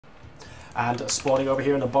And spawning over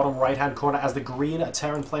here in the bottom right-hand corner as the green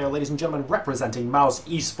Terran player, ladies and gentlemen, representing mouz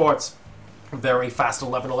esports. Very fast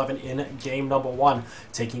 11-11 in game number 1,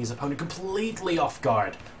 taking his opponent completely off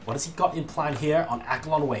guard. What has he got in plan here on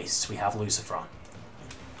Akelon Wastes? We have Lucifron.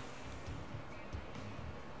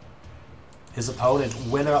 His opponent,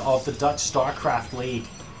 winner of the Dutch StarCraft League,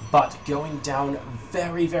 but going down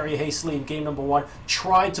very, very hastily in game number 1.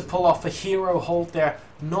 Tried to pull off a hero hold there,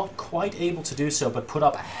 not quite able to do so, but put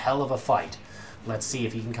up a hell of a fight. Let's see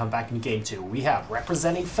if he can come back in game 2. We have,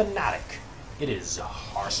 representing Fnatic, it is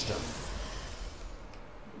Harstem.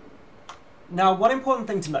 Now, one important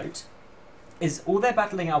thing to note is all they're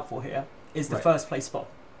battling out for here is the first place spot.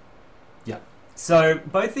 Yeah. So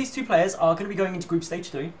both these two players are going to be going into Group Stage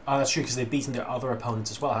 3. That's true, because they've beaten their other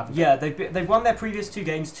opponents as well, haven't they? Yeah, they've won their previous 2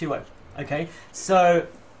 games 2-0. Okay, so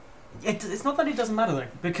it's not that it doesn't matter though,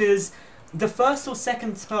 because the first or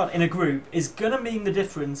second spot in a group is going to mean the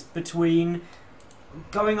difference between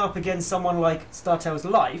going up against someone like Stutter's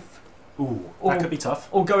Life. Ooh, that could be tough.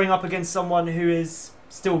 Or going up against someone who is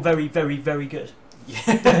still very, very, very good.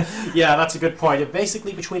 Yeah, that's a good point. It's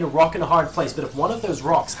basically between a rock and a hard place, but if one of those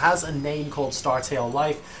rocks has a name called Startail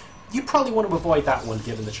Life, you probably want to avoid that one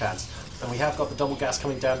given the chance. And we have got the double gas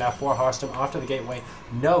coming down now for Harstem after the gateway.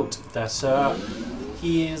 Note that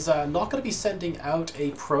he is not going to be sending out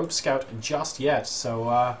a probe scout just yet,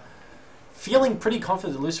 so feeling pretty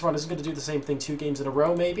confident that Lucifron isn't going to do the same thing 2 games in a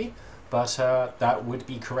row maybe. But that would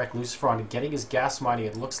be correct. Lucifron getting his gas mining.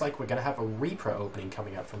 It looks like we're going to have a Reaper opening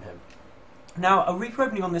coming out from him. Now, a Reaper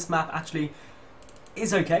opening on this map actually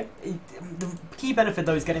is okay. The key benefit,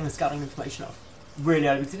 though, is getting the scouting information off. Really,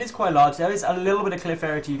 because it is quite large. There is a little bit of cliff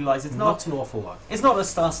area to utilise. It's not an awful lot. It's not a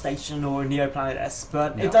Star Station or a Neoplanet S,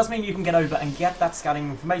 but no. It does mean you can get over and get that scouting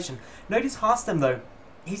information. Notice Harstem, though.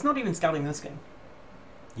 He's not even scouting this game.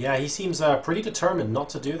 Yeah, he seems pretty determined not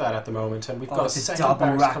to do that at the moment, and we've got a second double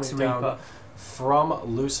barracks coming Reaper down from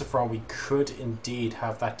Lucifron. We could indeed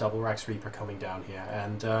have that double Rax Reaper coming down here,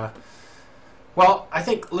 and well, I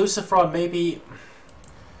think Lucifron maybe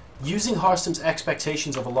using Harstem's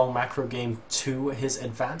expectations of a long macro game to his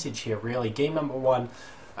advantage here. Really, game number 1,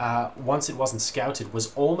 once it wasn't scouted,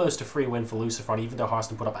 was almost a free win for Lucifron, even though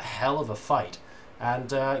Harstem put up a hell of a fight. And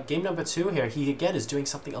game number 2 here, he again is doing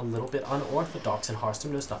something a little bit unorthodox, and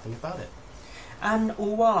Harstem knows nothing about it. And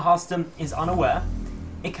all while Harstem is unaware,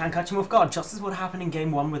 it can catch him off guard, just as what happened in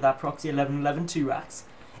game 1 with that proxy 11-11 2-racks.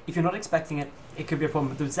 If you're not expecting it, it could be a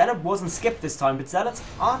problem. The Zealot wasn't skipped this time, but Zealots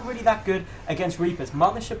aren't really that good against Reapers.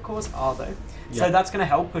 Mothership cores are, though. Yeah. So that's going to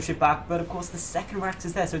help push it back, but of course the second Rax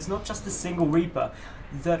is there, so it's not just the single Reaper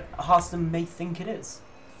that Harstem may think it is.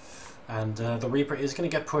 And the Reaper is going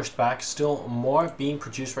to get pushed back. Still more being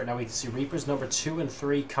produced right now. We can see Reapers number 2 and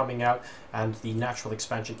 3 coming out, and the natural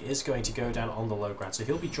expansion is going to go down on the low ground. So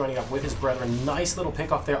he'll be joining up with his brethren. Nice little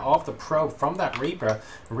pick off there of the probe from that Reaper.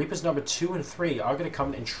 Reapers number 2 and 3 are going to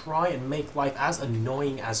come and try and make life as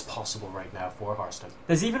annoying as possible right now for Harstem.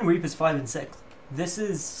 There's even Reapers 5 and 6. This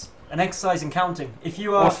is an exercise in counting. If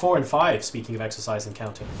you are... Or 4 and 5, speaking of exercise in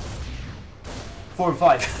counting. 4 and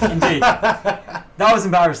 5, indeed. That was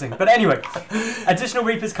embarrassing. But anyway, additional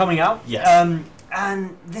Reapers coming out. Yes.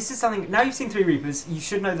 And this is something... Now you've seen 3 Reapers, you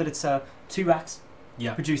should know that it's 2 racks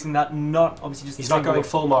producing that, not obviously just... He's not going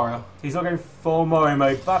full Morrow. He's not going full Morrow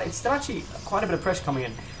mode, but it's still actually quite a bit of pressure coming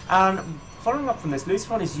in. And following up from this,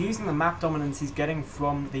 Lucifron is using the map dominance he's getting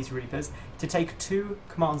from these Reapers to take 2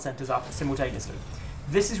 command centers up simultaneously.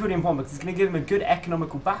 This is really important because it's going to give him a good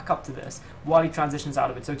economical backup to this while he transitions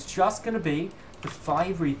out of it. So it's just going to be the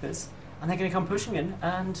 5 Reapers, and they're going to come pushing in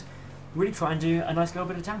and really try and do a nice little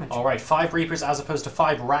bit of damage. Alright, 5 Reapers as opposed to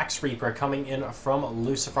 5 Rax Reaper coming in from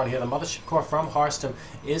Lucifron here. The Mothership Core from Harstem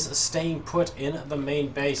is staying put in the main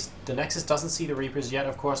base. The Nexus doesn't see the Reapers yet,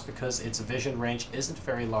 of course, because its vision range isn't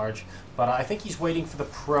very large. But I think he's waiting for the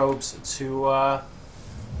probes to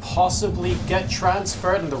possibly get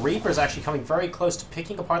transferred, and the Reaper is actually coming very close to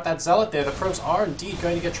picking apart that Zealot there. The probes are indeed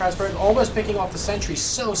going to get transferred, almost picking off the Sentry,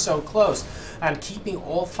 so close, and keeping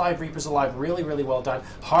all 5 Reapers alive. Really, really well done.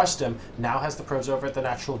 Harstem now has the probes over at the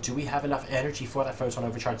natural. Do we have enough energy for that photon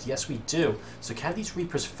overcharge? Yes, we do. So can these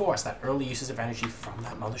Reapers force that early uses of energy from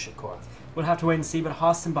that Mothership Core? We'll have to wait and see, but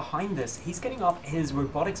Harstem behind this, he's getting up his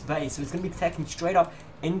robotics base, so he's going to be taking straight up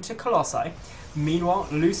into Colossi. Meanwhile,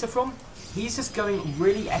 Lucifron, he's just going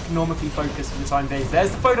really economically focused for the time being.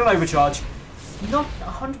 There's the photon overcharge. Not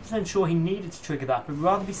 100% sure he needed to trigger that, but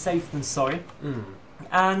rather be safe than sorry.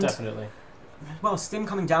 And definitely. Well, Stim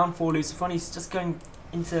coming down for Lucifron, he's just going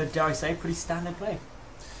into, dare I say, pretty standard play.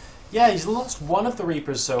 Yeah, he's lost one of the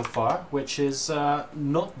Reapers so far, which is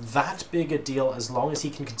not that big a deal as long as he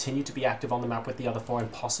can continue to be active on the map with the other 4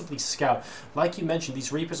 and possibly scout. Like you mentioned,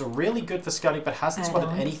 these Reapers are really good for scouting, but hasn't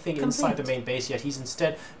spotted anything inside the main base yet. He's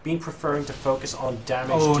instead been preferring to focus on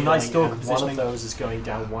damage dealing, nice Stalker and one of those is going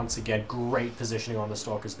down once again. Great positioning on the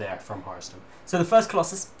Stalkers there from Harstem. So the first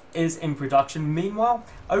Colossus is in production. Meanwhile,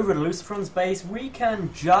 over at Lucifron's base, we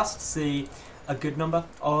can just see a good number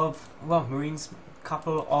of, well, Marines,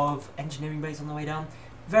 couple of engineering bays on the way down.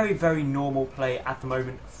 Very, very normal play at the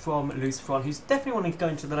moment from Lucifron, who's definitely wanting to go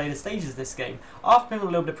into the later stages of this game. After putting a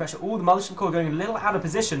little bit of pressure, all the Mothership Core going a little out of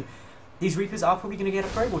position, these Reapers are probably going to get a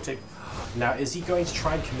probe or two. Now, is he going to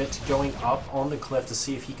try and commit to going up on the cliff to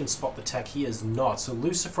see if he can spot the tech? He is not. So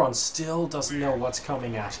Lucifron still doesn't know what's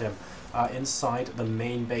coming at him inside the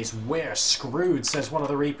main base. We're screwed, says one of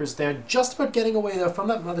the Reapers there. Just about getting away, though, from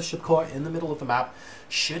that Mothership Core in the middle of the map.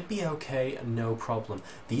 Should be okay, no problem.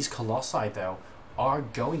 These Colossi, though, are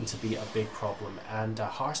going to be a big problem, and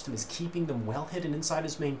Harstem is keeping them well hidden inside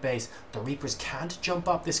his main base. The Reapers can't jump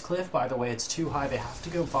up this cliff, by the way, it's too high. They have to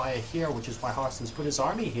go via here, which is why Harstem's put his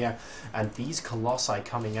army here, and these Colossi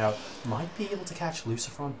coming out might be able to catch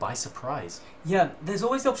Lucifron by surprise. Yeah, there's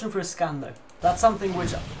always the option for a scan, though. That's something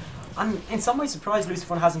which I'm in some ways surprised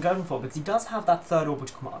Lucifron hasn't gone for, because he does have that third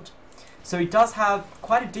orbital command. So he does have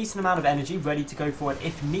quite a decent amount of energy ready to go for it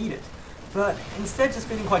if needed. But instead, just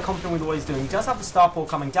feeling quite confident with what he's doing. He does have the starport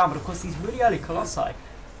coming down, but of course these really early Colossi,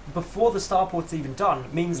 before the starport's even done,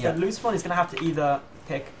 means that Lucifron is going to have to either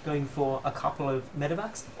pick going for a couple of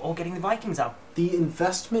medevacs or getting the Vikings out. The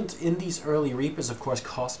investment in these early Reapers, of course,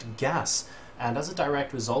 cost gas. And as a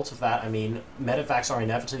direct result of that, I mean, medevacs are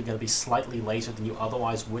inevitably going to be slightly later than you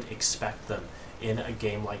otherwise would expect them in a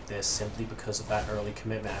game like this, simply because of that early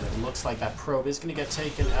commitment. And it looks like that probe is going to get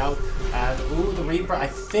taken out. And, ooh, the Reaper, I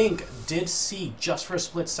think, did see, just for a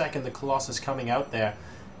split second, the Colossus coming out there.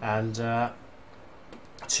 And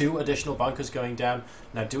 2 additional bunkers going down.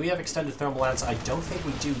 Now, do we have extended thermal lance? I don't think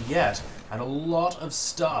we do yet. And a lot of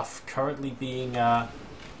stuff currently being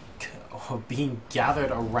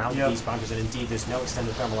gathered around these bunkers, and indeed there's no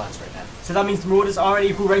extended thermal lance right now. So that means the Marauders are at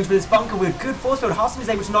equal range with this bunker with good force field. Harstem is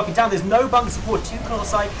able to knock it down. There's no bunker support. 2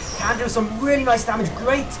 Colossi can do some really nice damage.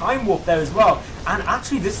 Great time warp there as well. And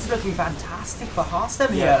actually this is looking fantastic for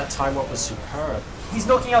Harstem here. Yeah, that time warp was superb. He's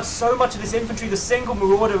knocking out so much of this infantry. The single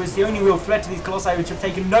Marauder is the only real threat to these Colossi, which have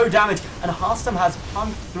taken no damage. And Harstem has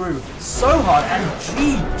pumped through so hard. And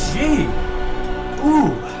GG!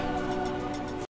 Ooh!